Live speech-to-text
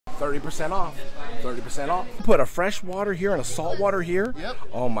30% off. 30% off. Put a fresh water here and a salt water here. Yep.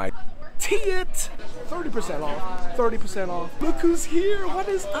 Oh my, it. 30% off. 30% off. Look who's here. What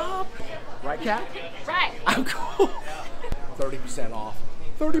is up? Right, Kat? Right. I'm cool. 30% off.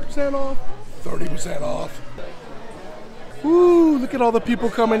 30% off. 30% off. Woo, look at all the people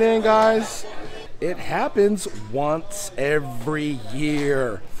coming in, guys. It happens once every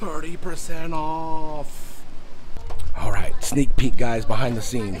year. 30% off. All right, sneak peek, guys, behind the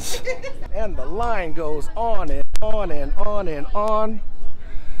scenes. And the line goes on and on and on and on.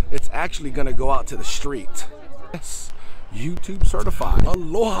 It's actually gonna go out to the street. Yes, YouTube certified.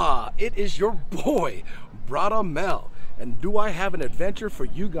 Aloha, it is your boy, Brother Mel. And do I have an adventure for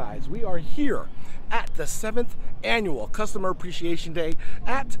you guys? We are here at the 7th annual Customer Appreciation Day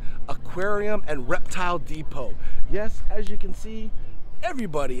at Aquarium and Reptile Depot. Yes, as you can see,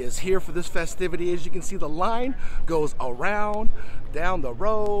 everybody is here for this festivity. As you can see, the line goes around, down the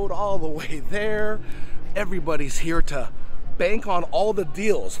road, all the way there. Everybody's here to bank on all the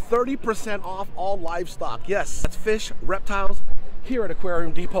deals. 30% off all livestock. Yes, that's fish, reptiles here at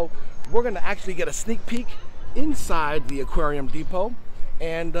Aquarium Depot. We're gonna actually get a sneak peek inside the Aquarium Depot,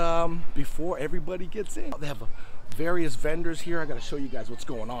 and before everybody gets in, they have various vendors here. I gotta show you guys what's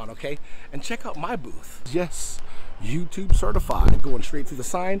going on, okay? And check out my booth. Yes, YouTube certified. Going straight through the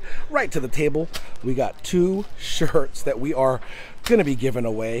sign, right to the table. We got 2 shirts that we are gonna be giving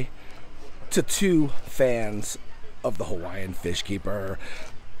away to 2 fans of the Hawaiian Fish Keeper.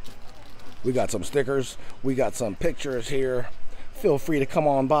 We got some stickers, we got some pictures here. Feel free to come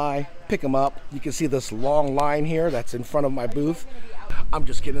on by, pick them up. You can see this long line here that's in front of my booth. I'm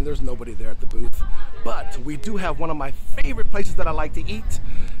just kidding, there's nobody there at the booth. But we do have one of my favorite places that I like to eat.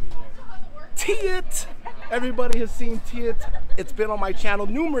 Tiet. Everybody has seen Tiet. It's been on my channel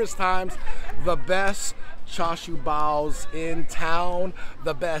numerous times. The best chashu baos in town,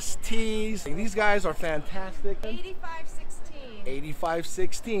 the best teas. These guys are fantastic. 8516.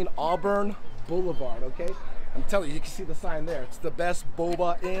 8516 Auburn Boulevard, okay? I'm telling you, you can see the sign there. It's the best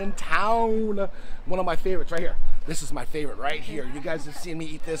boba in town. One of my favorites right here. This is my favorite right here. You guys have seen me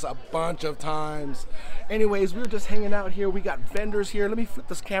eat this a bunch of times. Anyways, we were just hanging out here. We got vendors here. Let me flip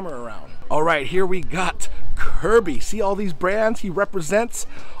this camera around. All right, here we got Kirby. See all these brands? He represents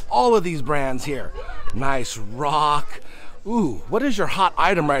all of these brands here. Nice rock. Ooh, what is your hot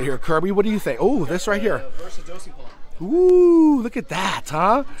item right here, Kirby? What do you think? Oh, this right here. Ooh, look at that,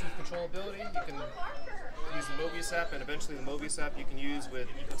 huh? Controllability. You can use the Mobius app, and eventually the Mobius app you can use with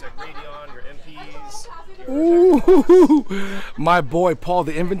Ecotech Radion, your MPs. Ooh, my boy Paul,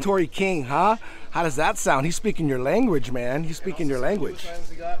 the inventory king, huh? How does that sound? He's speaking your language, man. He's speaking your language.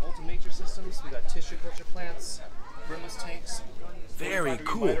 We got Ultimate Nature Systems. We got tissue culture plants, brimless tanks. Very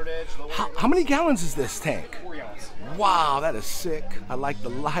cool. How many gallons is this tank? 4 gallons. Wow, that is sick. I like the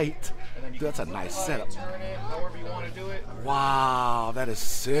light. Dude, that's a nice setup. Turn it however you want to do it. Wow, that is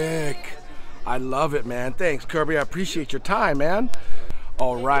sick. I love it, man. Thanks, Kirby. I appreciate your time, man.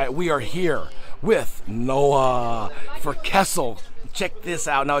 All right, we are here with Noah for Kessel. Check this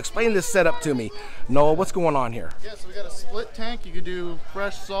out. Now explain this setup to me. Noah, what's going on here? Yeah, so we got a split tank. You could do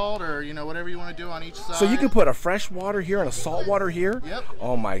fresh salt or, you know, whatever you want to do on each side. So you can put a fresh water here and a salt water here? Yep.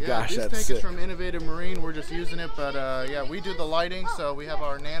 Oh my gosh, that's this sick. tank is from Innovative Marine. We're just using it, but yeah, we do the lighting. So we have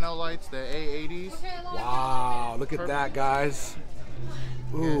our nano lights, the A80s. Wow, look at that, guys.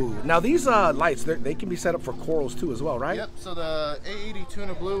 Ooh, now these lights, they can be set up for corals too as well, right? Yep, so the A80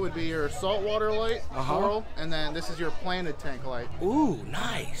 Tuna Blue would be your saltwater light, coral, and then this is your planted tank light. Ooh,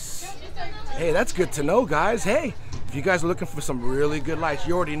 nice. Hey, that's good to know, guys. Hey, if you guys are looking for some really good lights,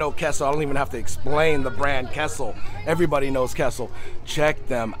 you already know Kessel. I don't even have to explain the brand Kessel. Everybody knows Kessel. Check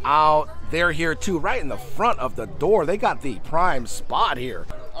them out. They're here too, right in the front of the door. They got the prime spot here.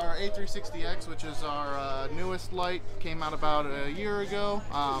 Our A360X, which is our newest light, came out about a year ago,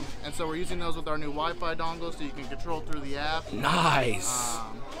 and so we're using those with our new Wi-Fi dongle, so you can control through the app. Nice.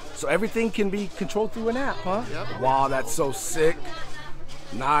 So everything can be controlled through an app, huh? Yep. Wow, that's so sick.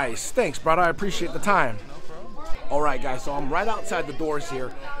 Nice. Thanks, brother. I appreciate the time. No problem. All right, guys, so I'm right outside the doors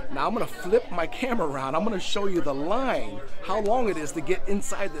here. Now I'm gonna flip my camera around. I'm gonna show you the line, how long it is to get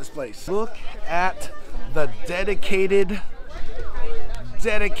inside this place. Look at the dedicated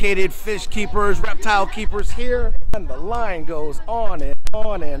fish keepers, reptile keepers here. And the line goes on and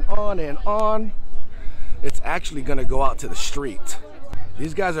on and on and on. It's actually gonna go out to the street.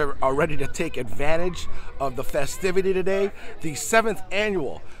 These guys are ready to take advantage of the festivity today, the 7th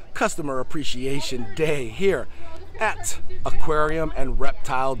annual Customer Appreciation Day here at Aquarium and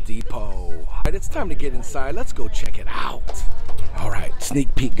Reptile Depot. All right, it's time to get inside. Let's go check it out. All right,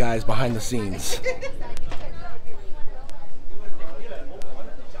 sneak peek, guys, behind the scenes.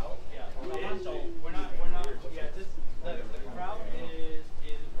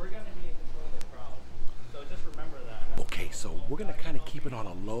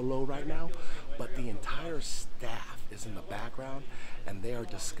 low right now, but the entire staff is in the background and they are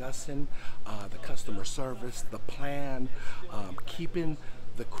discussing the customer service, the plan, keeping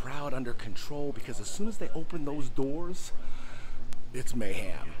the crowd under control, because as soon as they open those doors, it's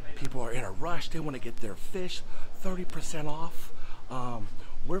mayhem. People are in a rush. They want to get their fish 30% off.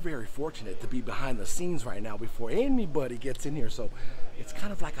 We're very fortunate to be behind the scenes right now before anybody gets in here. So it's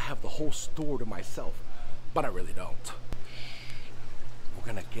kind of like I have the whole store to myself, but I really don't. We're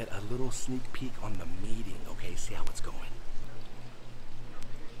gonna get a little sneak peek on the meeting, okay? See how it's going.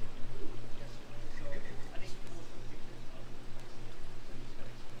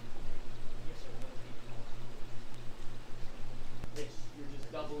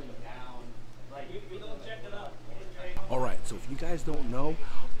 All right, so if you guys don't know,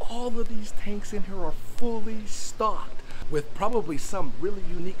 all of these tanks in here are fully stocked with probably some really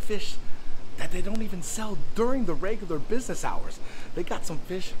unique fish that they don't even sell during the regular business hours. They got some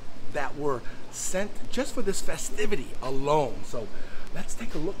fish that were sent just for this festivity alone. So let's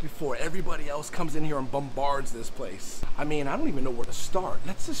take a look before everybody else comes in here and bombards this place. I mean, I don't even know where to start.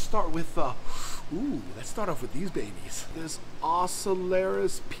 Let's just start with, let's start off with these babies. This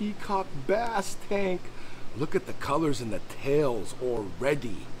Ocellaris peacock bass tank. Look at the colors in the tails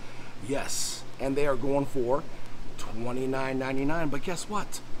already. Yes, and they are going for $29.99, but guess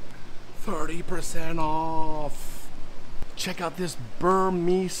what? 30% off. Check out this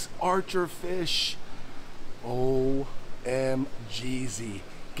Burmese archer fish. OMGZ.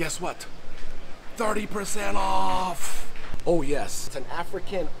 Guess what? 30% off. Oh yes, it's an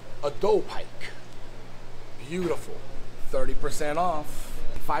African Ado pike. Beautiful. 30% off.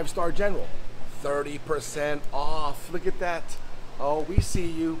 5-star general. 30% off. Look at that. Oh, we see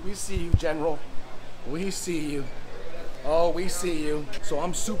you. We see you, General. We see you. Oh, we see you. So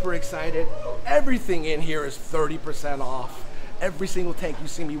I'm super excited. Everything in here is 30% off. Every single tank you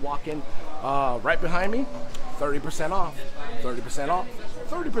see me walk in, right behind me, 30% off. 30% off.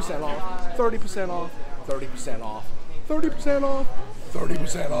 30% off. 30% off. 30% off. 30% off.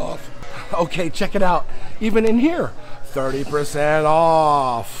 30% off. Okay, check it out. Even in here, 30%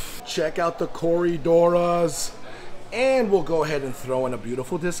 off. Check out the Corridoras, and we'll go ahead and throw in a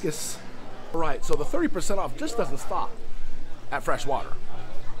beautiful discus. All right, so the 30% off just doesn't stop at freshwater.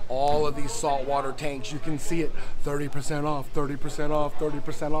 All of these saltwater tanks, you can see it, 30% off, 30% off,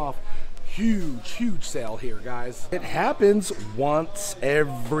 30% off. Huge, huge sale here, guys. It happens once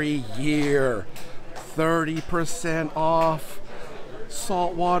every year. 30% off.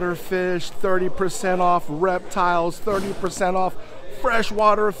 Saltwater fish, 30% off. Reptiles, 30% off.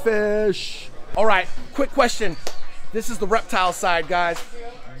 Freshwater fish. All right, quick question. This is the reptile side, guys.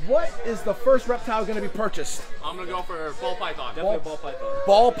 What is the first reptile going to be purchased? I'm going to go for ball python. Definitely ball python.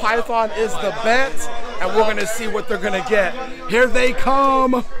 Ball python is the bet, and we're going to see what they're going to get. Here they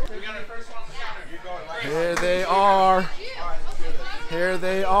come. Here they are. Here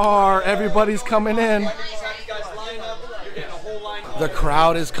they are. Everybody's coming in. The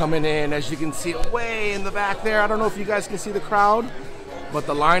crowd is coming in, as you can see way in the back there. I don't know if you guys can see the crowd, but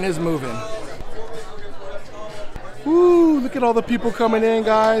the line is moving. Woo, look at all the people coming in,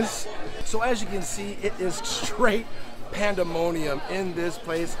 guys. So as you can see, it is straight pandemonium in this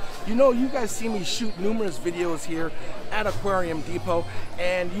place. You know, you guys see me shoot numerous videos here at Aquarium Depot,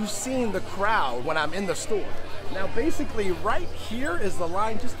 and you've seen the crowd when I'm in the store. Now basically right here is the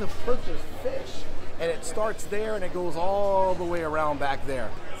line just to purchase fish. And it starts there and it goes all the way around back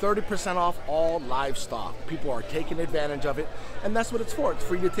there. 30% off all livestock. People are taking advantage of it, and that's what it's for. It's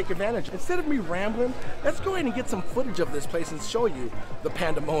for you to take advantage. Instead of me rambling, let's go ahead and get some footage of this place and show you the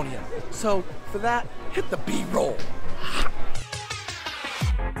pandemonium. So for that, hit the B-roll.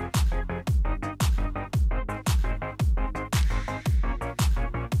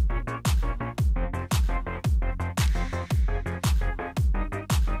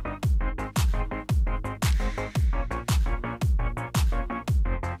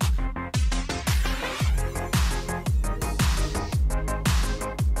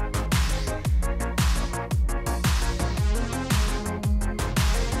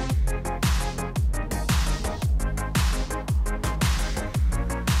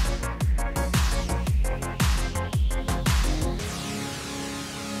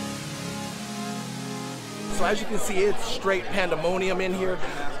 So as you can see, it's straight pandemonium in here.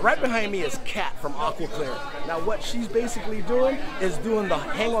 Right behind me is Kat from Aqua Clear. Now what she's basically doing is doing the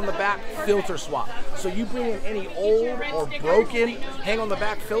hang on the back filter swap. So you bring in any old or broken hang on the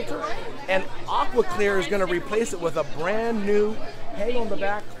back filter, and Aqua Clear is going to replace it with a brand new hang on the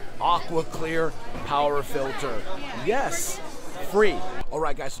back Aqua Clear power filter. Yes, free. All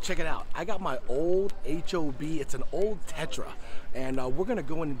right, guys, so check it out. I got my old HOB. It's an old Tetra, and we're gonna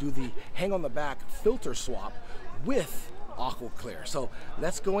go in and do the hang on the back filter swap with Aqua Clear. So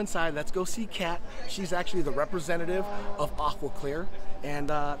let's go inside. Let's go see Kat. She's actually the representative of Aqua Clear, and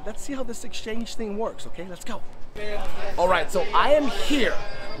let's see how this exchange thing works. Okay, let's go. All right, so I am here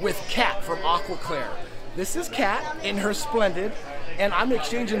with Kat from Aqua Clear. This is Kat in her Splendid, and I'm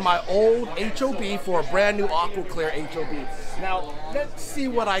exchanging my old HOB for a brand new Aqua Clear HOB. Now, let's see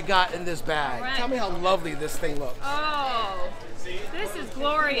what I got in this bag. Right. Tell me how lovely this thing looks. Oh, this is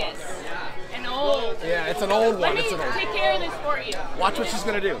glorious and old. Yeah, it's an old one. Let me take care of this for you. Watch what she's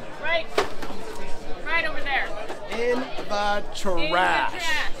gonna do. Right over there. In the trash. In the trash.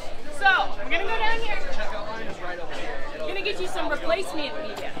 So, we're gonna go down here. I'm gonna get you some replacement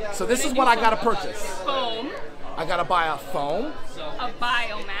media. So this is what I gotta purchase. Foam, I gotta buy a foam, a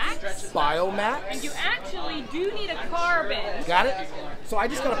Biomax, Biomax. and you actually do need a carbon. Got it? So I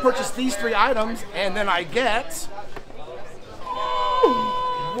just gotta purchase these 3 items, and then I get.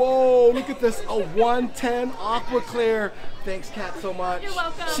 Whoa, look at this, a 110 Aqua Clear. Thanks, Kat, so much. You're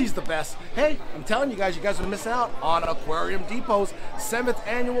welcome. She's the best. Hey, I'm telling you guys are missing out on Aquarium Depot's 7th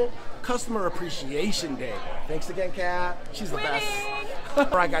annual Customer Appreciation Day. Thanks again, Kat. She's the best. All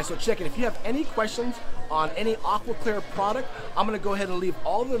right, guys, so check it. If you have any questions on any Aqua Clear product, I'm gonna go ahead and leave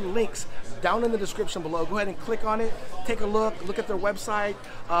all the links down in the description below. Go ahead and click on it, take a look at their website,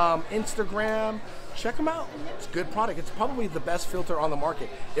 Instagram. Check them out. It's a good product. It's probably the best filter on the market,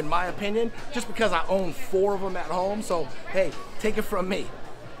 in my opinion, just because I own 4 of them at home. So, hey, take it from me,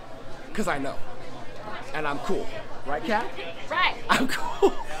 because I know. And I'm cool. Right, Kat? Right. I'm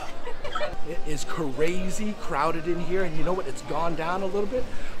cool. It is crazy crowded in here, and you know what? It's gone down a little bit,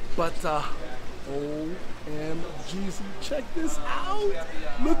 but OMG, check this out.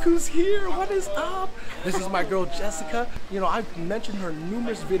 Look who's here. What is up? This is my girl Jessica. You know, I've mentioned her in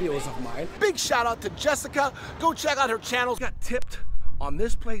numerous videos of mine. Big shout out to Jessica. Go check out her channel. Got tipped on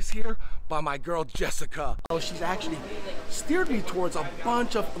this place here by my girl Jessica. Oh, she's actually steered me towards a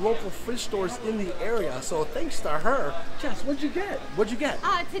bunch of local fish stores in the area. So thanks to her. Jess, what'd you get? What'd you get?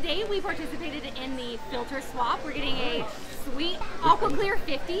 Today we participated in the filter swap. We're getting a sweet Aqua Clear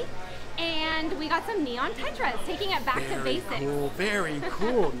 50. And we got some neon tetras, taking it back to basics. Cool, very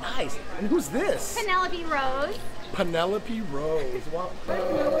cool, nice. And who's this? Penelope Rose. Penelope Rose. Well,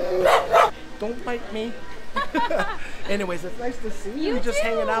 don't bite me. Anyways, it's nice to see you. Just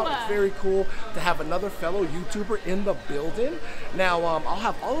hanging out. It's very cool to have another fellow YouTuber in the building. Now, I'll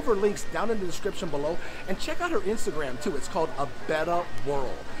have all of her links down in the description below, and check out her Instagram too. It's called A Better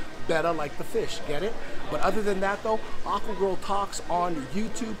World. Better like the fish, get it? But other than that though, Aqua Girl Talks on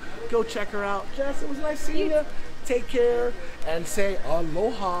YouTube. Go check her out. Jess, it was nice seeing you. Take care and say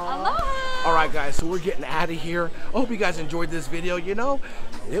aloha. Aloha. All right, guys, so we're getting out of here. I hope you guys enjoyed this video. You know,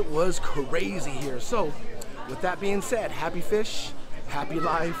 it was crazy here. So with that being said, happy fish, happy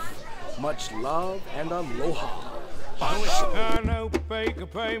life, much love, and aloha. Hana Hui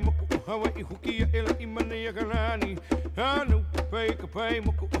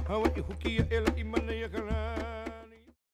A Maui.